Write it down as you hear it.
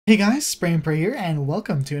Hey guys, Spray and Pray here, and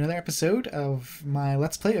welcome to another episode of my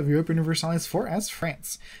Let's Play of Europa Universalis 4 as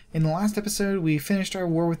France. In the last episode, we finished our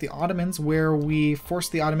war with the Ottomans, where we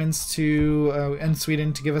forced the Ottomans to end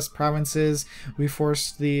Sweden to give us provinces. We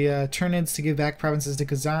forced the Turnids to give back provinces to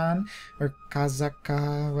Kazan, or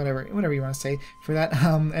Kazaka, whatever you want to say for that.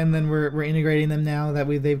 And then we're integrating them now that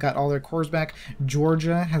they've got all their cores back.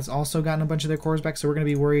 Georgia has also gotten a bunch of their cores back, so we're going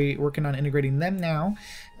to be working on integrating them now.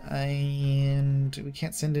 And we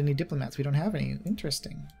can't send any diplomats. We don't have any.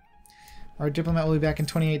 Interesting. Our diplomat will be back in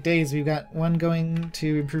 28 days. We've got one going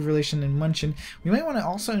to improve relation in Munchen. We might want to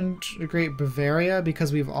also integrate Bavaria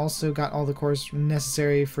because we've also got all the cores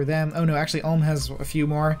necessary for them. Oh no, actually Ulm has a few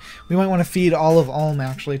more. We might want to feed all of Ulm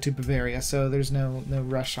actually to Bavaria, so there's no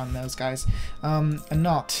rush on those guys.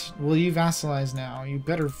 Anat, will you vassalize now? You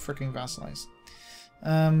better freaking vassalize.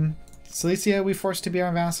 Silesia we forced to be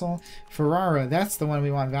our vassal. Ferrara, that's the one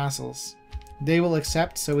we want vassals. They will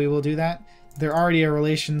accept, so we will do that. They're already a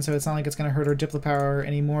relation, so it's not like it's going to hurt our diplo power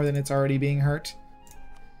any more than it's already being hurt.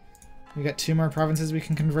 We got 2 more provinces we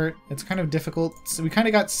can convert. It's kind of difficult. So we kind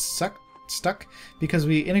of got stuck because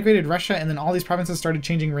we integrated Russia and then all these provinces started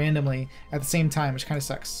changing randomly at the same time, which kind of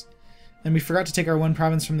sucks. And we forgot to take our 1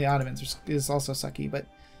 province from the Ottomans, which is also sucky, but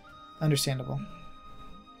understandable.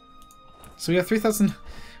 So we have 3,000...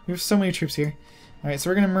 We have so many troops here. Alright, so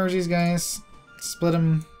we're going to merge these guys, split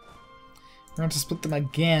them. We're going to split them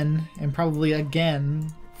again, and probably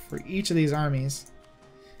again, for each of these armies.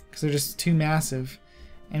 Because they're just too massive.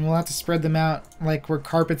 And we'll have to spread them out like we're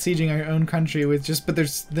carpet sieging our own country with just, but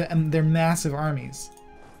they're massive armies.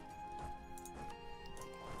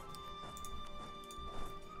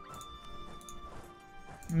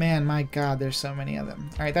 Man, my god, there's so many of them.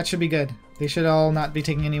 Alright, that should be good. They should all not be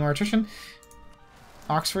taking any more attrition.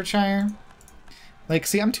 Oxfordshire. Like,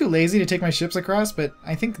 see, I'm too lazy to take my ships across, but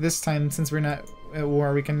I think this time, since we're not at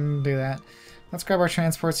war, we can do that. Let's grab our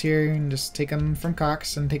transports here and just take them from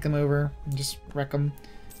Cox and take them over and just wreck them.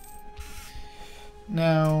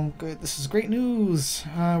 Now, good. This is great news.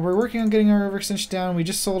 We're working on getting our overextension down. We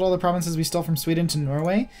just sold all the provinces we stole from Sweden to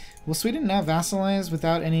Norway. Will Sweden now vassalize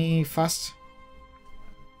without any fuss?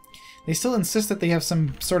 They still insist that they have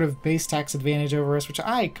some sort of base tax advantage over us, which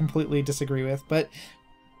I completely disagree with, but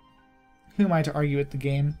who am I to argue with the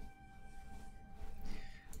game?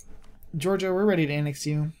 Georgia, we're ready to annex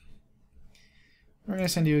you. We're going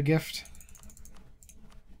to send you a gift.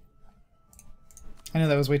 I know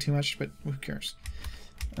that was way too much, but who cares?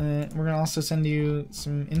 We're going to also send you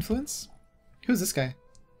some influence. Who's this guy?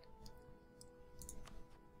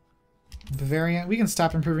 Bavaria. We can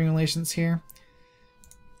stop improving relations here.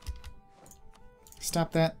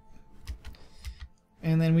 Stop that.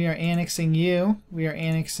 And then we are annexing you. We are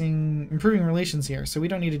improving relations here, so we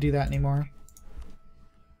don't need to do that anymore.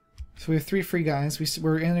 So we have 3 free guys.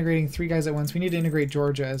 We're integrating 3 guys at once. We need to integrate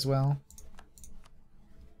Georgia as well.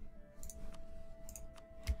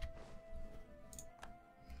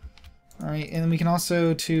 Alright, and then we can also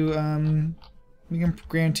we can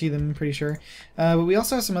guarantee them, I'm pretty sure. But we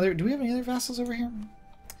also have some other... Do we have any other vassals over here?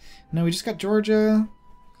 No, we just got Georgia.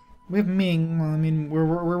 We have Ming. Well, I mean, we're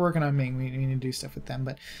working on Ming. We need to do stuff with them,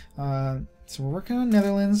 but so we're working on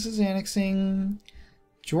Netherlands is annexing.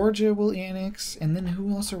 Georgia will annex, and then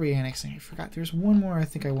who else are we annexing? I forgot. There's one more I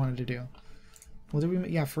think I wanted to do. Well, did we?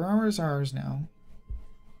 Yeah, Ferrara is ours now,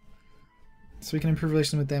 so we can improve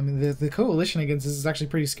relations with them. The coalition against this is actually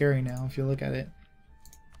pretty scary now if you look at it.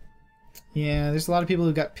 Yeah, there's a lot of people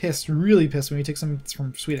who got pissed, really pissed when we took some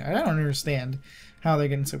from Sweden. I don't understand how they're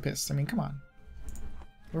getting so pissed. I mean, come on.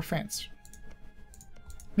 We're France.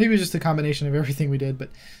 Maybe it was just a combination of everything we did,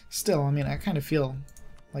 but still, I mean, I kind of feel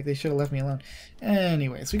like they should have left me alone.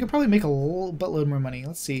 Anyways, we could probably make a whole buttload more money.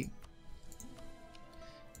 Let's see.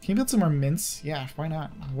 Can you build some more mints? Yeah, why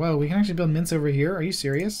not? Whoa, we can actually build mints over here? Are you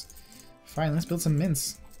serious? Fine, let's build some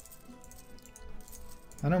mints.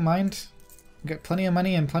 I don't mind. We've got plenty of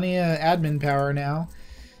money and plenty of admin power now,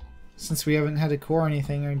 since we haven't had to core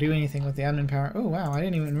anything or do anything with the admin power. Oh, wow, I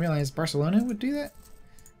didn't even realize Barcelona would do that.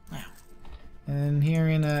 Wow. And here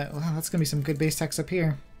in wow, that's gonna be some good base tax up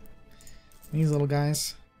here. These little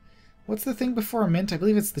guys. What's the thing before a mint? I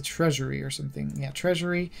believe it's the treasury or something. Yeah,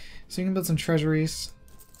 treasury. So you can build some treasuries.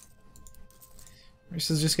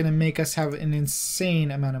 This is just gonna make us have an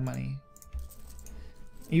insane amount of money.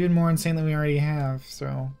 Even more insane than we already have,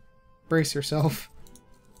 so brace yourself.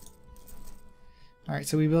 Alright,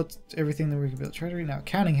 so we built everything that we can build. Treasury, now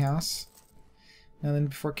counting house. Now then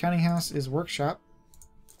before counting house is workshop.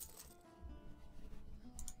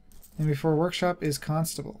 And before workshop is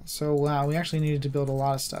constable. So wow, we actually needed to build a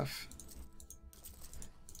lot of stuff.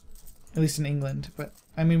 At least in England, but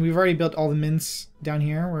I mean, we've already built all the mints down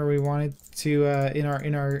here where we wanted to in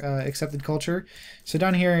our accepted culture. So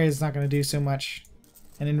down here is not going to do so much.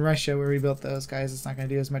 And in Russia, where we built those guys, it's not going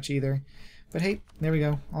to do as much either. But hey, there we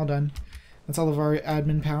go. All done. That's all of our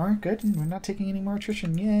admin power. Good. We're not taking any more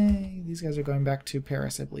attrition. Yay. These guys are going back to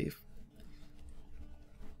Paris, I believe.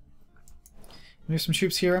 We have some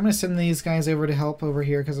troops here. I'm going to send these guys over to help over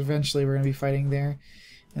here because eventually we're going to be fighting there.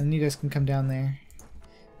 And you guys can come down there.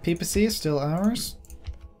 Papacy is still ours.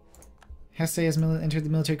 Hesse has entered the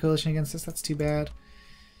military coalition against us. That's too bad.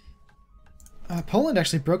 Poland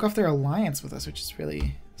actually broke off their alliance with us, which is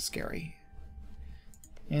really scary.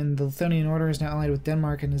 And the Lithuanian Order is now allied with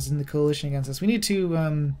Denmark and is in the coalition against us. We need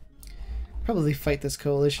to probably fight this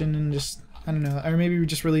coalition and just, I don't know, or maybe we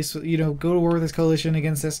just release, you know, go to war with this coalition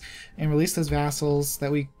against us and release those vassals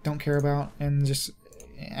that we don't care about and just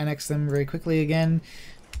annex them very quickly again.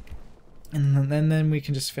 And then we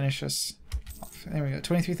can just finish us off. There we go.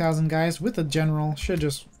 23,000 guys with a general. Should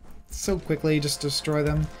just so quickly just destroy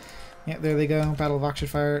them. Yeah, there they go. Battle of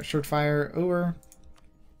Oxfordshire, short fire over.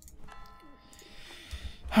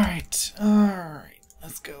 Alright,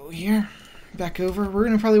 let's go here. Back over. We're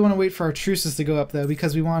gonna probably want to wait for our truces to go up though,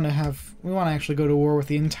 because we want to actually go to war with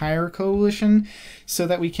the entire coalition so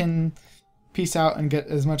that we can peace out and get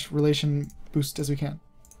as much relation boost as we can.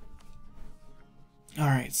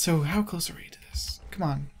 Alright, so how close are we to this? Come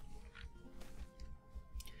on.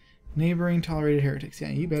 Neighboring tolerated heretics. Yeah,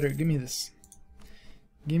 you better give me this.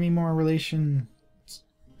 Give me more relation.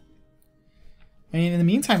 I mean, in the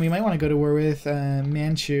meantime, we might want to go to war with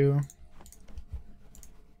Manchu.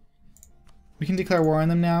 We can declare war on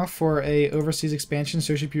them now for a overseas expansion,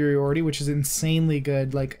 so superiority, which is insanely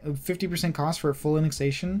good. Like, a 50% cost for a full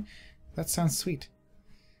annexation. That sounds sweet.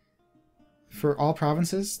 For all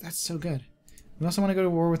provinces? That's so good. We also want to go to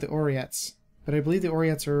war with the Oirats. But I believe the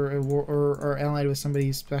Oirats are allied with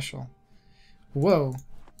somebody special. Whoa.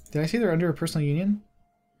 Did I say they're under a personal union?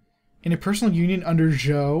 In a personal union under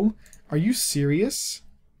Zhou? Are you serious?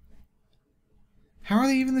 How are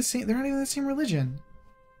they even the same? They're not even the same religion.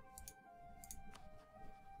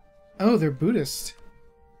 Oh, they're Buddhist.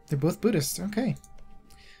 They're both Buddhist. Okay.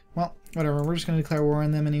 Well, whatever. We're just going to declare war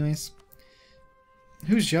on them anyways.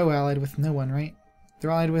 Who's Zhou allied with? No one, right?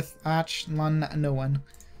 They're allied with Ach, Lan, no one.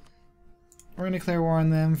 We're going to declare war on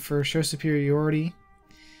them for show superiority.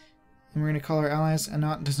 And we're going to call our allies.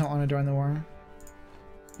 Anat does not want to join the war.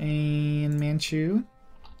 And Manchu.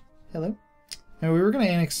 Hello. No, we were going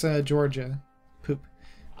to annex Georgia. Poop.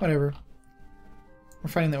 Whatever. We're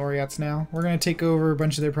fighting the Oirats now. We're going to take over a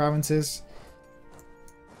bunch of their provinces.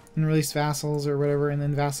 And release vassals or whatever. And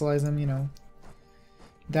then vassalize them, you know.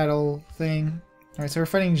 That old thing. Alright, so we're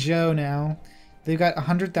fighting Zhou now. They've got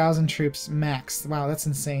 100,000 troops max. Wow, that's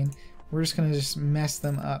insane. We're just going to just mess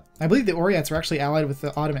them up. I believe the Oirats are actually allied with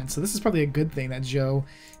the Ottomans. So this is probably a good thing that Zhou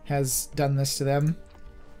has done this to them.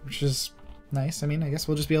 Which is nice. I mean, I guess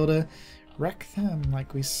we'll just be able to wreck them,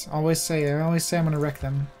 like we always say. I always say I'm going to wreck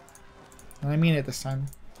them. And I mean it this time.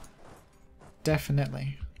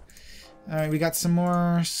 Definitely. Alright, we got some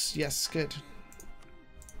more. Yes, good.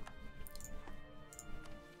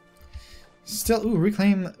 Still, ooh,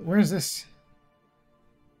 reclaim. Where is this?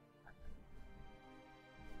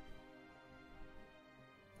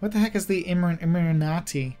 What the heck is the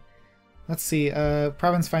Emirati? Let's see,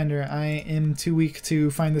 province finder. I am too weak to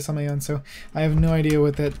find this on my own, so I have no idea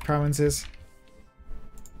what that province is.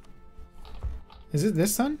 Is it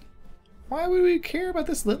this one? Why would we care about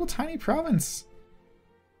this little tiny province?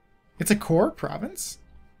 It's a core province?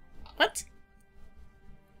 What?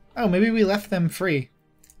 Oh, maybe we left them free.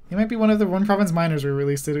 They might be one of the one province miners we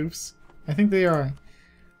released it. Oops. I think they are.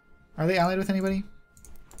 Are they allied with anybody?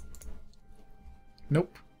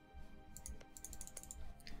 Nope.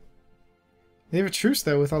 They have a truce,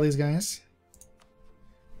 though, with all these guys.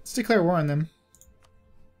 Let's declare war on them.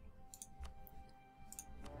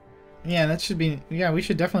 Yeah, that should be... Yeah, we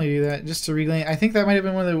should definitely do that, just to reclaim... I think that might have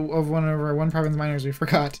been one of our one province miners we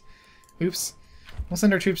forgot. Oops. We'll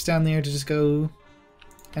send our troops down there to just go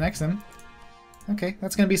annex them. Okay,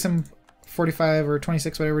 that's going to be some 45 or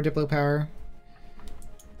 26, whatever, Diplo power.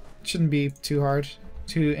 Shouldn't be too hard.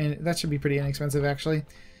 That should be pretty inexpensive, actually.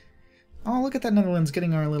 Oh, look at that, Netherlands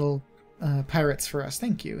getting our little... pirates for us.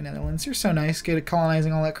 Thank you, Netherlands. You're so nice. Good at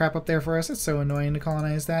colonizing all that crap up there for us. It's so annoying to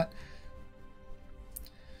colonize that.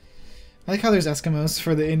 I like how there's Eskimos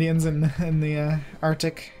for the Indians in the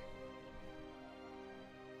Arctic.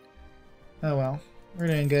 Oh well. We're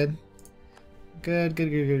doing good. Good.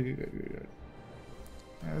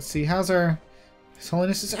 Let's see. How's our... His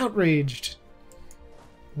Holiness is outraged.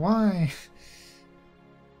 Why?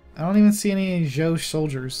 I don't even see any Zhou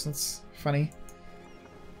soldiers. That's funny.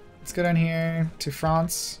 Let's go down here to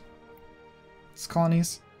France. It's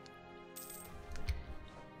colonies.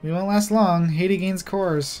 We won't last long. Haiti gains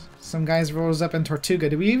cores. Some guys rose up in Tortuga.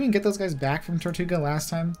 Did we even get those guys back from Tortuga last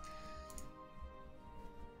time?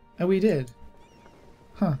 Oh, we did.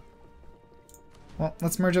 Huh. Well,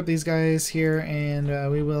 let's merge up these guys here,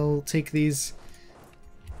 and we will take these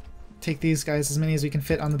guys, as many as we can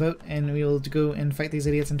fit on the boat, and we will go and fight these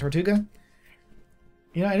idiots in Tortuga.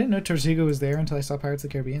 You know, I didn't know Tortuga was there until I saw Pirates of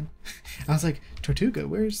the Caribbean. I was like, Tortuga,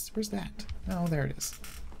 where's that? Oh, there it is.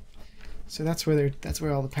 So that's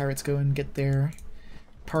where all the pirates go and get their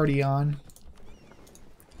party on.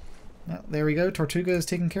 Well, there we go. Tortuga is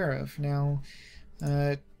taken care of. Now,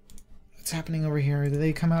 what's happening over here? Do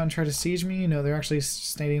they come out and try to siege me? No, they're actually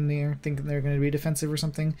standing there thinking they're going to be defensive or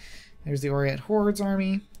something. There's the Oirat Horde's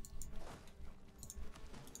army.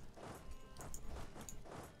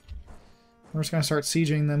 We're just going to start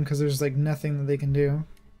sieging them because there's like nothing that they can do.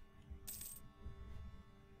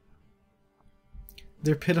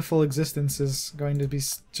 Their pitiful existence is going to be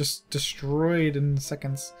just destroyed in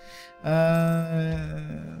seconds. They'll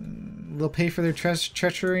pay for their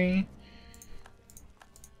treachery.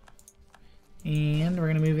 And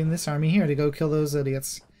we're going to move in this army here to go kill those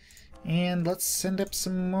idiots. And let's send up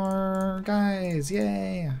some more guys.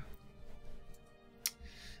 Yay!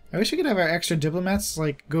 I wish we could have our extra diplomats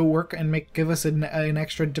like go work and give us an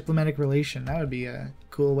extra diplomatic relation. That would be a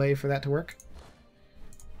cool way for that to work.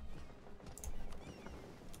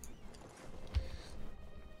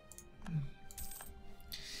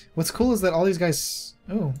 What's cool is that all these guys...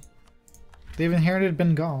 Oh. They've inherited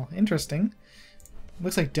Bengal. Interesting.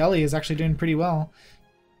 Looks like Delhi is actually doing pretty well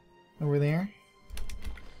over there.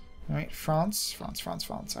 Alright, France.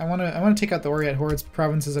 I wanna take out the Oirat Horde's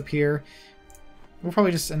provinces up here. We'll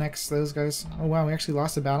probably just annex those guys. Oh wow, we actually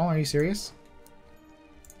lost a battle? Are you serious?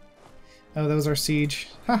 Oh, that was our siege.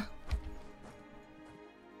 Ha!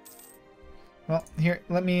 Well, here,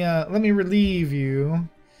 let me relieve you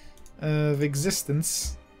of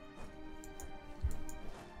existence.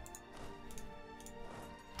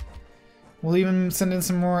 We'll even send in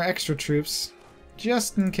some more extra troops,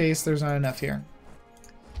 just in case there's not enough here.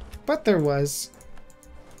 But there was.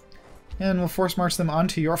 And we'll force march them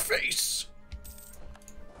onto your face!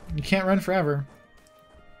 You can't run forever.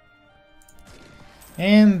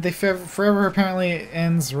 And the forever apparently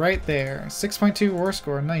ends right there. 6.2 war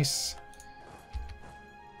score, nice.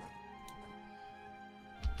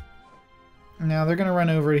 Now they're gonna run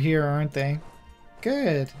over here, aren't they?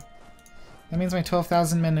 Good. That means my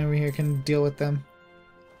 12,000 men over here can deal with them.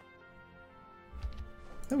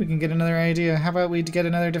 Oh, we can get another idea. How about we get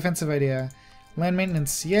another defensive idea? Land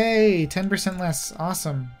maintenance. Yay! 10% less.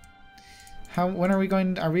 Awesome. When are we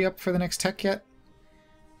going? Are we up for the next tech yet?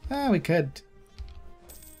 Ah, we could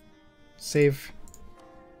save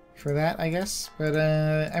for that, I guess. But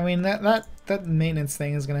I mean that maintenance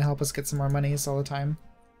thing is gonna help us get some more monies all the time.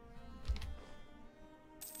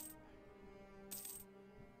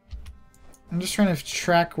 I'm just trying to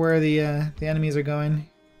track where the enemies are going,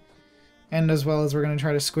 and as well as we're gonna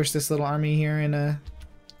try to squish this little army here in a.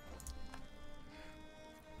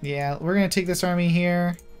 Yeah, we're gonna take this army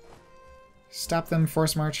here. Stop them,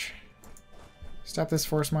 force march. Stop this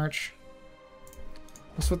force march.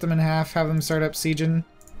 We'll split them in half, have them start up sieging.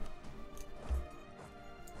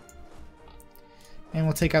 And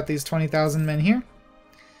we'll take out these 20,000 men here.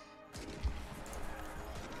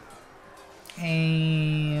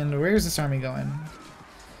 And where's this army going?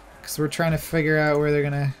 Because we're trying to figure out where they're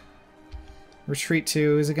going to retreat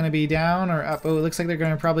to. Is it going to be down or up? Oh, it looks like they're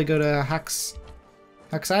going to probably go to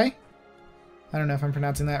Haksai? I don't know if I'm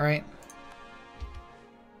pronouncing that right.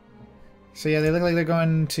 So yeah, they look like they're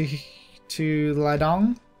going to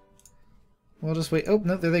Ladong. We'll just wait. Oh,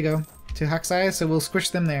 no, there they go. To Haksai, so we'll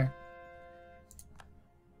squish them there.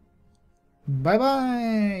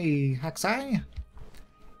 Bye-bye, Haksai!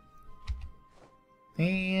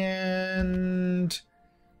 And...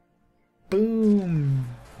 boom!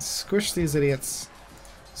 Squish these idiots.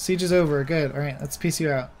 Siege is over. Good. Alright, let's piece you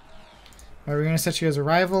out. Alright, we're going to set you as a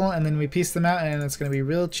rival, and then we piece them out, and it's going to be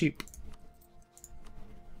real cheap.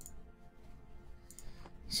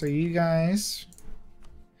 So you guys...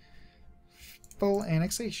 full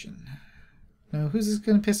annexation. No, who's this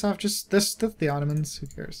going to piss off? Just the Ottomans. Who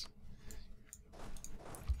cares?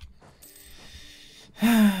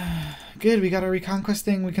 Good, we got our reconquest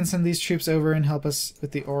thing. We can send these troops over and help us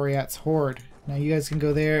with the Oirat Horde. Now you guys can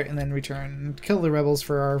go there and then return and kill the rebels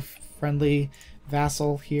for our friendly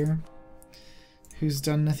vassal here, who's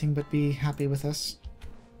done nothing but be happy with us.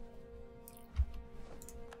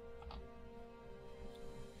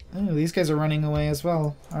 Oh, these guys are running away as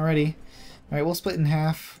well already. Alright, we'll split in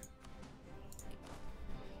half.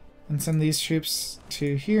 And send these troops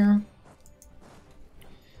to here.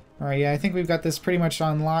 Alright, yeah, I think we've got this pretty much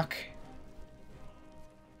on lock.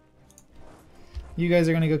 You guys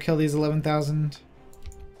are going to go kill these 11,000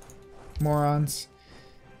 morons.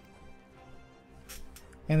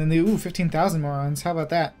 And then the, ooh, 15,000 morons. How about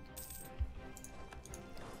that?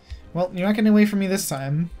 Well, you're not getting away from me this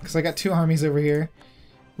time, because I got 2 armies over here,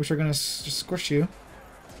 which are going to just squish you.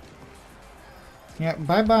 Yeah,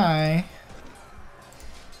 bye-bye.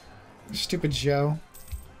 Stupid Joe.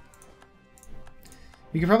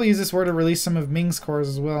 We could probably use this war to release some of Ming's cores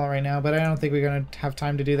as well right now, but I don't think we're going to have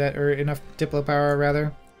time to do that, or enough Diplo power,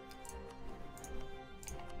 rather.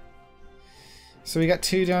 So we got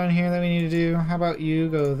 2 down here that we need to do. How about you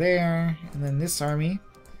go there, and then this army,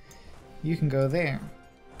 you can go there.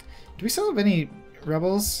 Do we still have any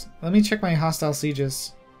rebels? Let me check my hostile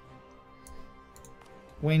sieges.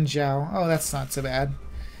 Wayne Zhao. Oh, that's not so bad.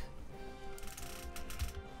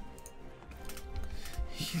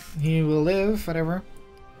 He will live, whatever.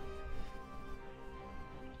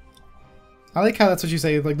 I like how that's what you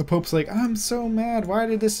say, like the Pope's like, I'm so mad, why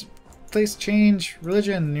did this place change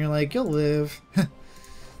religion? And you're like, you'll live.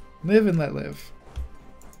 Live and let live.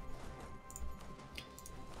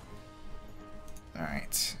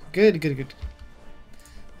 Alright. Good, good, good.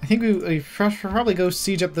 I think we should probably go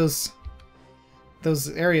siege up those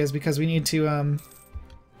areas, because we need to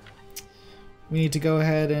go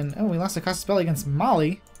ahead and... Oh, we lost a casus belli against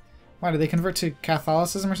Mali. Why, did they convert to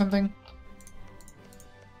Catholicism or something?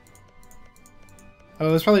 Oh,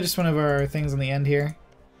 it was probably just one of our things on the end here.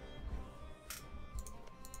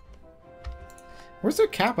 Where's their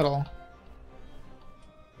capital?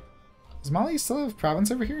 Does Mali still have province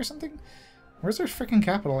over here or something? Where's their freaking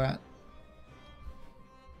capital at?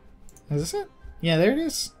 Is this it? Yeah, there it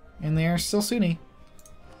is. And they are still Sunni.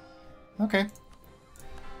 Okay.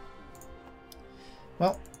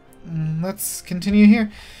 Well, let's continue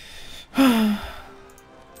here. Oh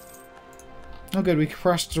good, we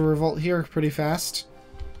crushed the revolt here pretty fast.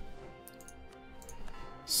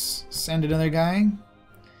 Send another guy.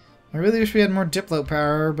 I really wish we had more Diplo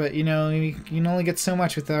power, but you know, you can only get so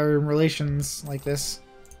much with our relations like this.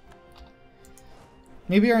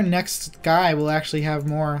 Maybe our next guy will actually have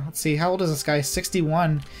more. Let's see, how old is this guy?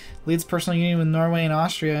 61. Leads personal union with Norway and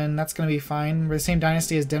Austria, and that's going to be fine. We're the same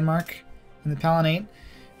dynasty as Denmark and the Palatinate.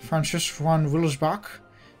 Francis von Wittelsbach.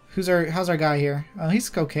 How's our guy here? Oh,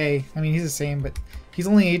 he's okay. I mean, he's the same, but he's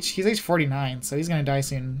age 49, so he's going to die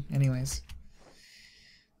soon anyways.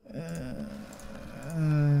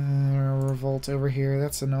 Revolt over here,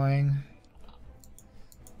 that's annoying.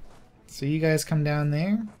 So you guys come down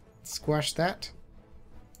there, squash that.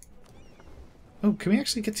 Oh, can we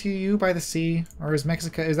actually get to you by the sea? Or is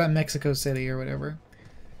that Mexico City or whatever?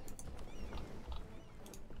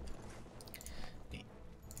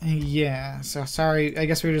 Yeah, so sorry, I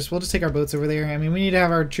guess we'll just take our boats over there. I mean, we need to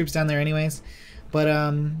have our troops down there anyways, but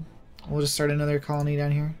we'll just start another colony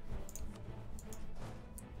down here.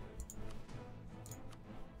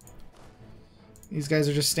 These guys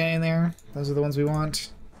are just standing there. Those are the ones we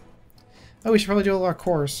want. Oh, we should probably do all our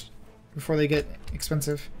cores before they get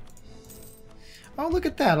expensive. Oh, look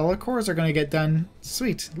at that. All our cores are going to get done.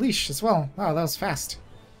 Sweet. Leash as well. Wow, that was fast.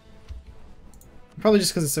 Probably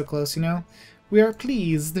just because it's so close, you know? We are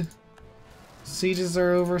pleased. Sieges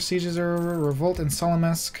are over. Sieges are over. Revolt in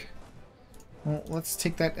Solomesk. Well, let's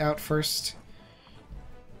take that out first.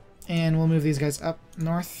 And we'll move these guys up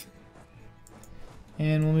north.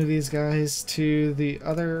 And we'll move these guys to the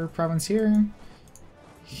other province here.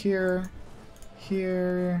 Here.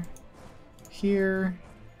 Here. Here.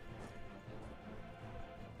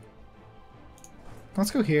 Let's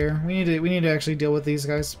go here. We need to actually deal with these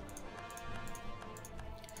guys.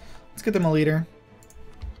 Let's get them a leader.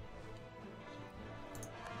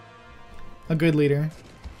 A good leader,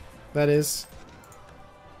 that is.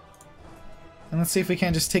 And let's see if we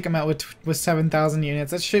can't just take them out with 7,000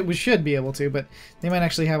 units. We should be able to, but they might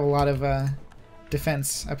actually have a lot of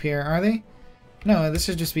defense up here. Are they? No, this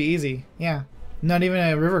should just be easy. Yeah, not even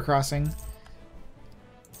a river crossing.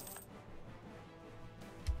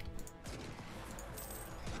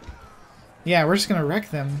 Yeah, we're just gonna wreck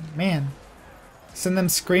them. Man. Send them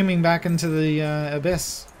screaming back into the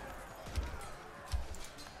abyss.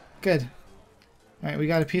 Good. Alright, we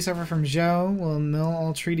got a peace offer from Zhou. We'll annul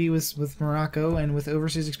all treaty with Morocco, and with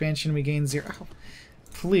overseas expansion we gain 0. Oh,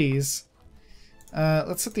 please.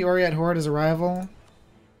 Let's set the Oirat Horde as a rival.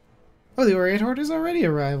 Oh, the Oirat Horde is already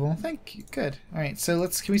a rival. Thank you. Good. Alright, so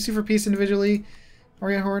can we sue for peace individually?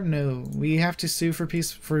 Oirat Horde? No. We have to sue for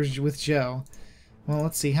peace with Zhou. Well,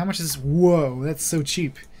 let's see. How much is... Whoa, that's so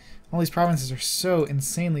cheap. All these provinces are so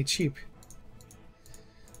insanely cheap.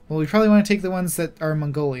 Well, we probably want to take the ones that are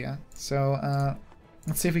Mongolia. So,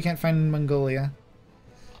 let's see if we can't find Mongolia.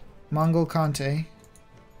 Mongol Kante.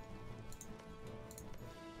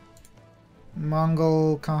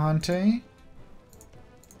 Mongol Kahante.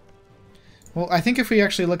 Well, I think if we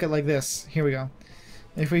actually look at like this, here we go.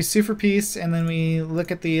 If we sue for peace and then we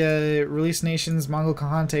look at the released nations, Mongol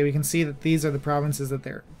Kahante, we can see that these are the provinces that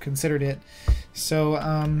they're considered it. So,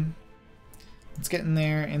 let's get in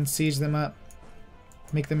there and siege them up.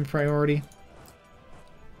 Make them a priority.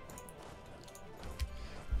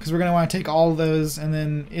 Because we're going to want to take all of those, and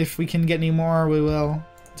then if we can get any more, we will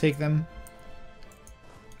take them.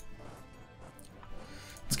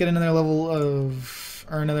 Let's get another level of,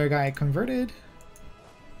 or another guy converted.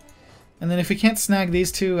 And then if we can't snag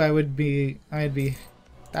these two, I would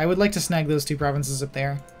like to snag those two provinces up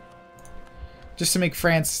there. Just to make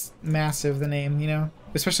France massive, the name, you know?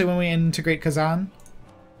 Especially when we integrate Kazan.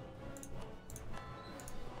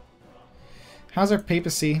 How's our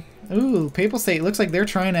papacy? Ooh, Papal State. Looks like they're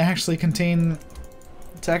trying to actually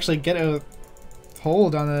get a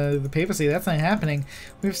hold on the papacy. That's not happening.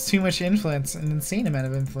 We have too much influence, an insane amount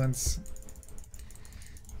of influence.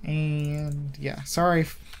 And yeah, sorry,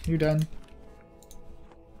 you're done.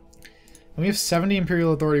 And we have 70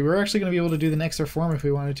 imperial authority. We're actually going to be able to do the next reform if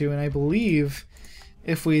we wanted to, and I believe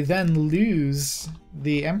if we then lose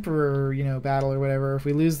the emperor, you know, battle or whatever, if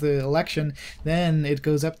we lose the election, then it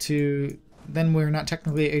goes up to, then we're not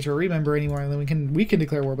technically a HRE member anymore, and then we can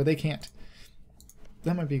declare war, but they can't.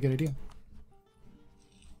 That might be a good idea.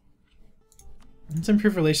 Let's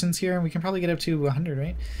improve relations here, and we can probably get up to 100,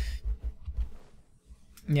 right?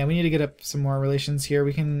 Yeah, we need to get up some more relations here.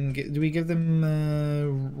 We can get, do we give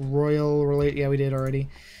them royal relate? Yeah, we did already.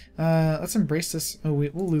 Let's embrace this. Oh,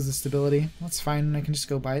 we'll lose the stability. That's fine. I can just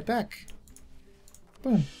go buy it back.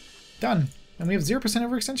 Boom. Done. And we have 0%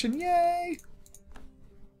 overextension. Yay!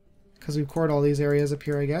 Because we've cored all these areas up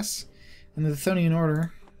here, I guess. And the Thonian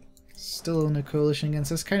Order still in a coalition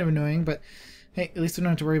against us. Kind of annoying, but hey, at least we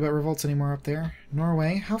don't have to worry about revolts anymore up there.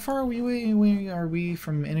 Norway. How far are we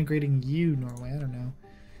from integrating you, Norway? I don't know.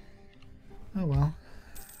 Oh well.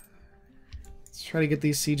 Let's try to get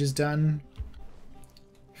these sieges done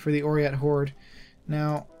for the Oirat Horde.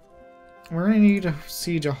 Now, we're going to need to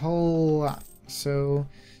siege a whole lot. So,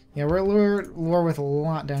 yeah, we're at war with a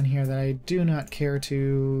lot down here that I do not care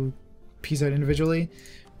to piece out individually.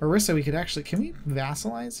 Orissa, we could actually... Can we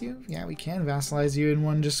vassalize you? Yeah, we can vassalize you in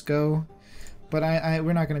one just go. But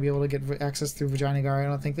we're not going to be able to get access through Vijayanagar. I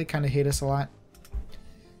don't think. They kind of hate us a lot.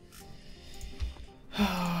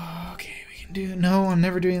 Okay, we can do... No, I'm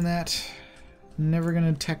never doing that. I'm never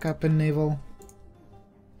going to tech up in naval.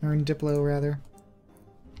 Or in Diplo, rather.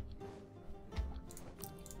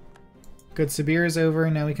 Good, Sibir is over.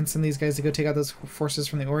 Now we can send these guys to go take out those forces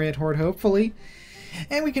from the Oirat Horde, hopefully.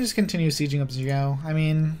 And we can just continue sieging up Zhao. I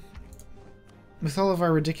mean, with all of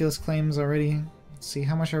our ridiculous claims already... Let's see,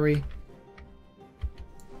 how much are we...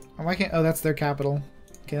 Oh, why can't... Oh, that's their capital.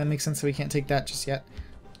 Okay, that makes sense, so we can't take that just yet.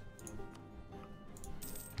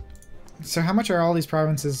 So how much are all these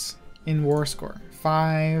provinces in war score?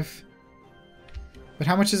 5. But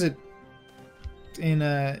how much is it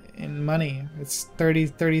in money? It's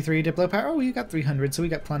 33 Diplo power. Oh, we got 300, so we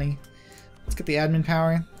got plenty. Let's get the admin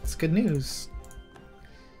power. That's good news.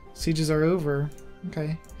 Sieges are over.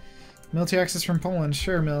 Okay. Military access from Poland.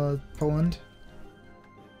 Sure, Poland.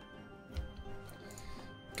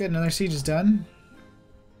 Good, another siege is done.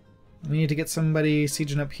 We need to get somebody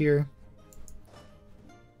sieging up here.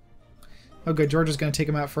 Oh good, Georgia's going to take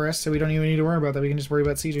him out for us, so we don't even need to worry about that. We can just worry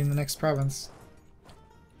about sieging the next province.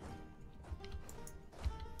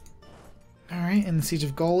 Alright, and the Siege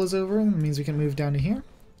of Gaul is over. That means we can move down to here.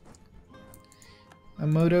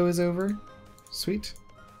 Amodo is over. Sweet.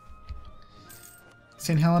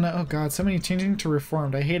 St. Helena, oh god, so many changing to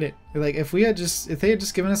reformed. I hate it. Like if they had just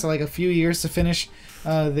given us like a few years to finish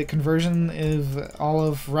the conversion of all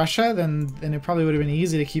of Russia, then it probably would have been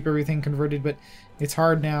easy to keep everything converted, but it's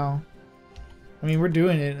hard now. I mean, we're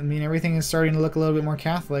doing it. I mean, everything is starting to look a little bit more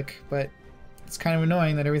Catholic, but it's kind of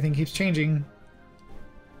annoying that everything keeps changing.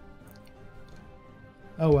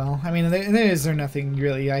 Oh well. I mean, there's nothing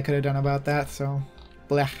really I could have done about that, so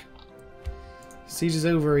blech. Siege is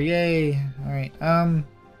over, yay! Alright,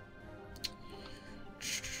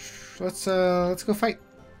 let's go fight.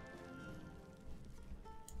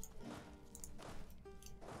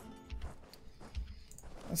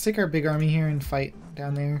 Let's take our big army here and fight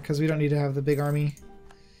down there, because we don't need to have the big army.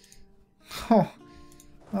 Oh,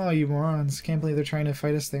 you morons. Can't believe they're trying to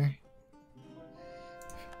fight us there.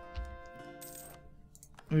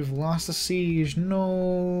 We've lost the siege.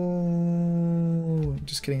 No.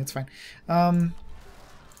 Just kidding, it's fine.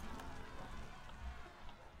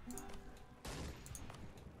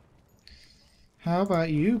 How about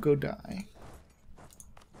you go die?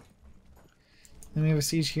 Then we have a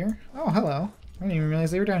siege here. Oh, hello. I didn't even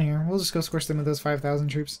realize they were down here. We'll just go squish them with those 5,000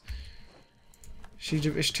 troops. Siege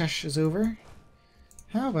of Ishtesh is over.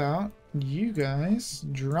 How about you guys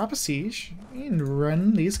drop a siege and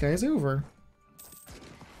run these guys over?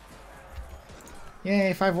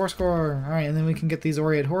 Yay, 5 war score! Alright, and then we can get these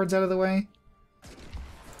Oirat Hordes out of the way.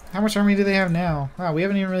 How much army do they have now? Wow, we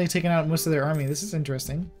haven't even really taken out most of their army. This is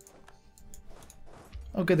interesting.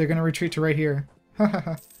 Oh good, they're gonna retreat to right here.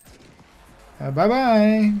 Hahaha.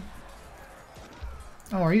 Bye-bye!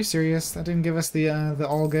 Oh, are you serious? That didn't give us the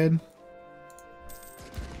all good.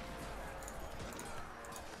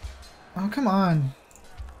 Oh, come on.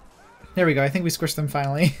 There we go. I think we squished them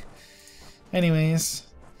finally. Anyways,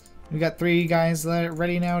 we got 3 guys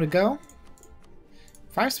ready now to go.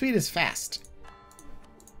 5 speed is fast.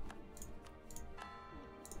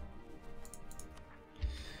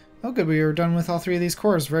 Oh good, we are done with all 3 of these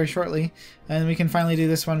cores very shortly. And we can finally do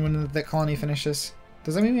this one when the colony finishes.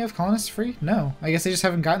 Does that mean we have colonists free? No. I guess they just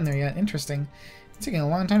haven't gotten there yet. Interesting. It's taking a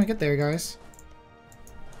long time to get there, guys.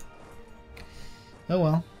 Oh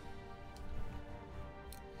well.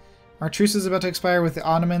 Our truce is about to expire with the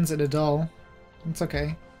Ottomans at Adal. It's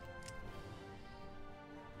okay.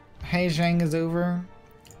 Heizhang is over.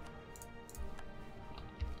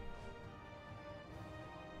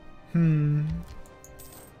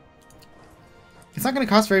 It's not going to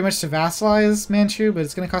cost very much to vassalize Manchu, but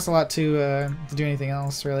it's going to cost a lot to do anything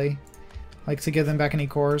else, really. Like to give them back any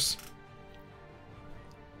cores.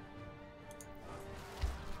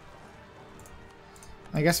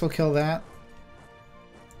 I guess we'll kill that.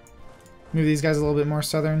 Move these guys a little bit more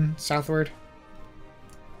southward.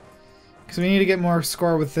 Because we need to get more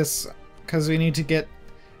score with this, because we need to get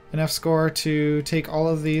enough score to take all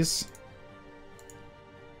of these.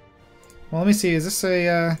 Well, let me see, is this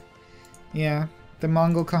a, yeah, the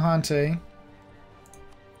Mongol Kahante.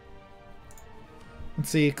 Let's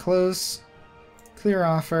see, close, clear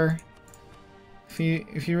offer.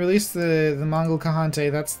 If you release the Mongol Kahante,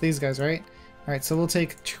 that's these guys, right? Alright, so we'll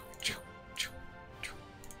take...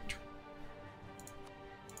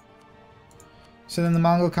 So then the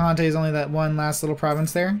Mongol Kahante is only that one last little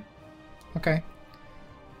province there? Okay.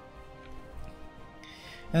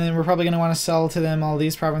 And then we're probably going to want to sell to them all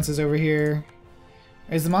these provinces over here.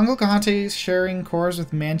 Is the Mongol Kahante sharing cores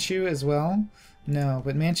with Manchu as well? No,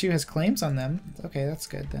 but Manchu has claims on them. Okay, that's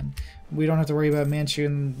good then. We don't have to worry about Manchu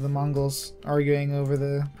and the Mongols arguing over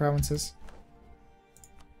the provinces.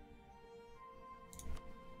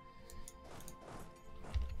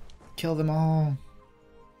 Kill them all.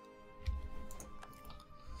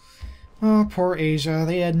 Oh, poor Asia.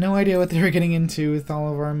 They had no idea what they were getting into with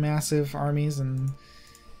all of our massive armies and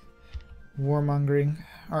warmongering.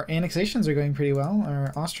 Our annexations are going pretty well.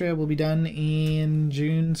 Our Austria will be done in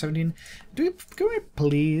June 17. Can we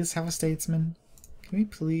please have a statesman? Can we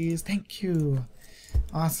please? Thank you.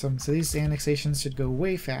 Awesome. So these annexations should go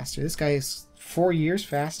way faster. This guy is 4 years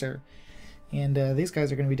faster. And these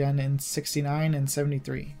guys are going to be done in 69 and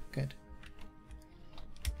 73. Good.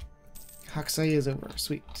 Haksai is over.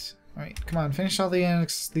 Sweet. Alright, come on. Finish all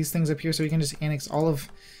these things up here so we can just annex all of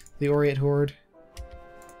the Oirat Horde.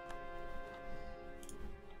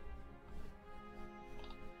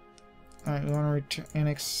 Alright, we want to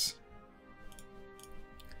annex...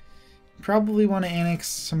 Probably want to annex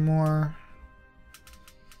some more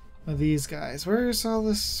of these guys. Where's all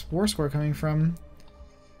this war score coming from?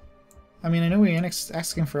 I mean, I know we annexed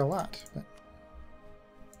asking for a lot, but...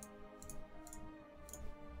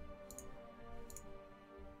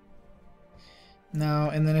 No,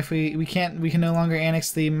 and then if we can no longer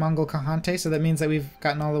annex the Mongol Kahante, so that means that we've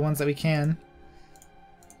gotten all the ones that we can.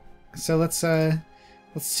 So let's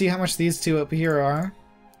see how much these two up here are.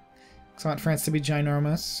 Because I want France to be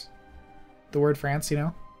ginormous. The word France, you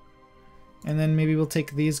know. And then maybe we'll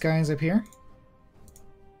take these guys up here.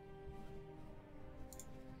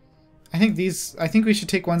 I think we should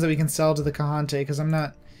take ones that we can sell to the Kahante, because I'm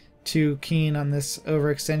not too keen on this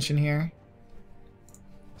overextension here.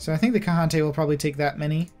 So I think the Kahante will probably take that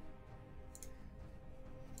many.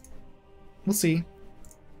 We'll see.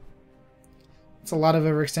 It's a lot of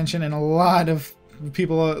overextension and a lot of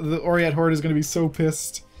people. The Oirat Horde is going to be so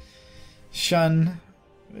pissed. Shun.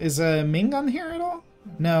 Is Ming on here at all?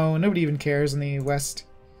 No, nobody even cares in the west.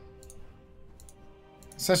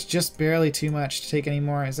 So that's just barely too much to take any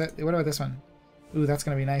more. Is that? What about this one? Ooh, that's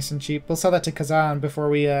going to be nice and cheap. We'll sell that to Kazan before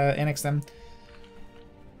we annex them.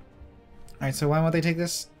 Alright, so why won't they take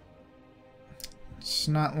this? It's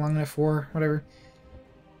not long enough war, whatever.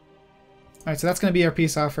 Alright, so that's going to be our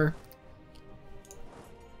peace offer.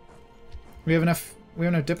 We have enough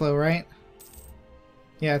Diplo, right?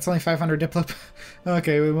 Yeah, it's only 500 Diplop.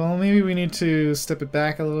 Okay, well, maybe we need to step it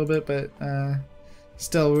back a little bit, but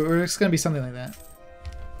still, it's going to be something like that.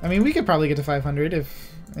 I mean, we could probably get to 500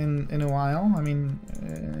 if in a while. I mean,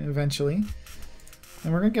 eventually.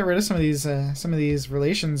 And we're going to get rid of some of these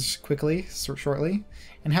relations quickly, shortly.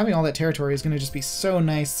 And having all that territory is going to just be so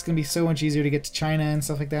nice. It's going to be so much easier to get to China and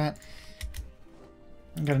stuff like that.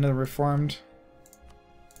 I got another reformed.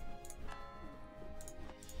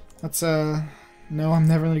 Let's, no, I'm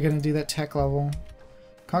never really going to do that tech level.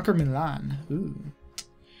 Conquer Milan. Ooh.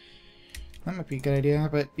 That might be a good idea,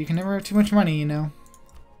 but you can never have too much money, you know.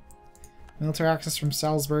 Military access from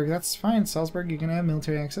Salzburg. That's fine, Salzburg. You can have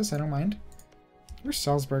military access. I don't mind. Where's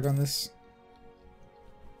Salzburg on this?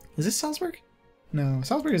 Is this Salzburg? No,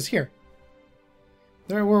 Salzburg is here.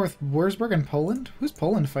 They're at war with Wurzburg and Poland? Who's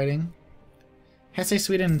Poland fighting? Hesse,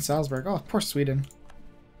 Sweden, and Salzburg. Oh, poor Sweden.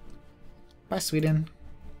 Bye, Sweden.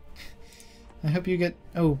 I hope you get...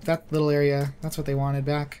 Oh, that little area. That's what they wanted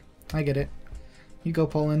back. I get it. You go,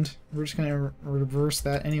 Poland. We're just gonna reverse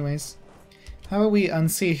that anyways. How about we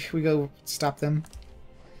unsee? We go stop them.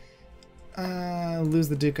 Lose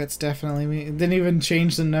the ducats, definitely. We didn't even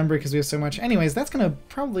change the number because we have so much. Anyways, that's gonna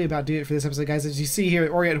probably about do it for this episode, guys. As you see here,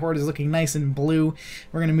 Oirat Horde is looking nice and blue.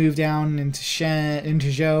 We're gonna move down into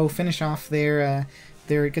Zhou, finish off there,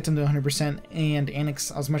 get them to 100% and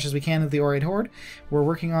annex as much as we can of the Oirat Horde.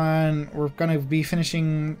 We're gonna be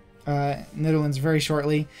finishing Netherlands very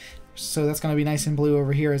shortly, so that's gonna be nice and blue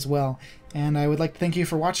over here as well. And I would like to thank you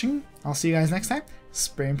for watching. I'll see you guys next time.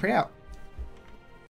 Spray and pray out.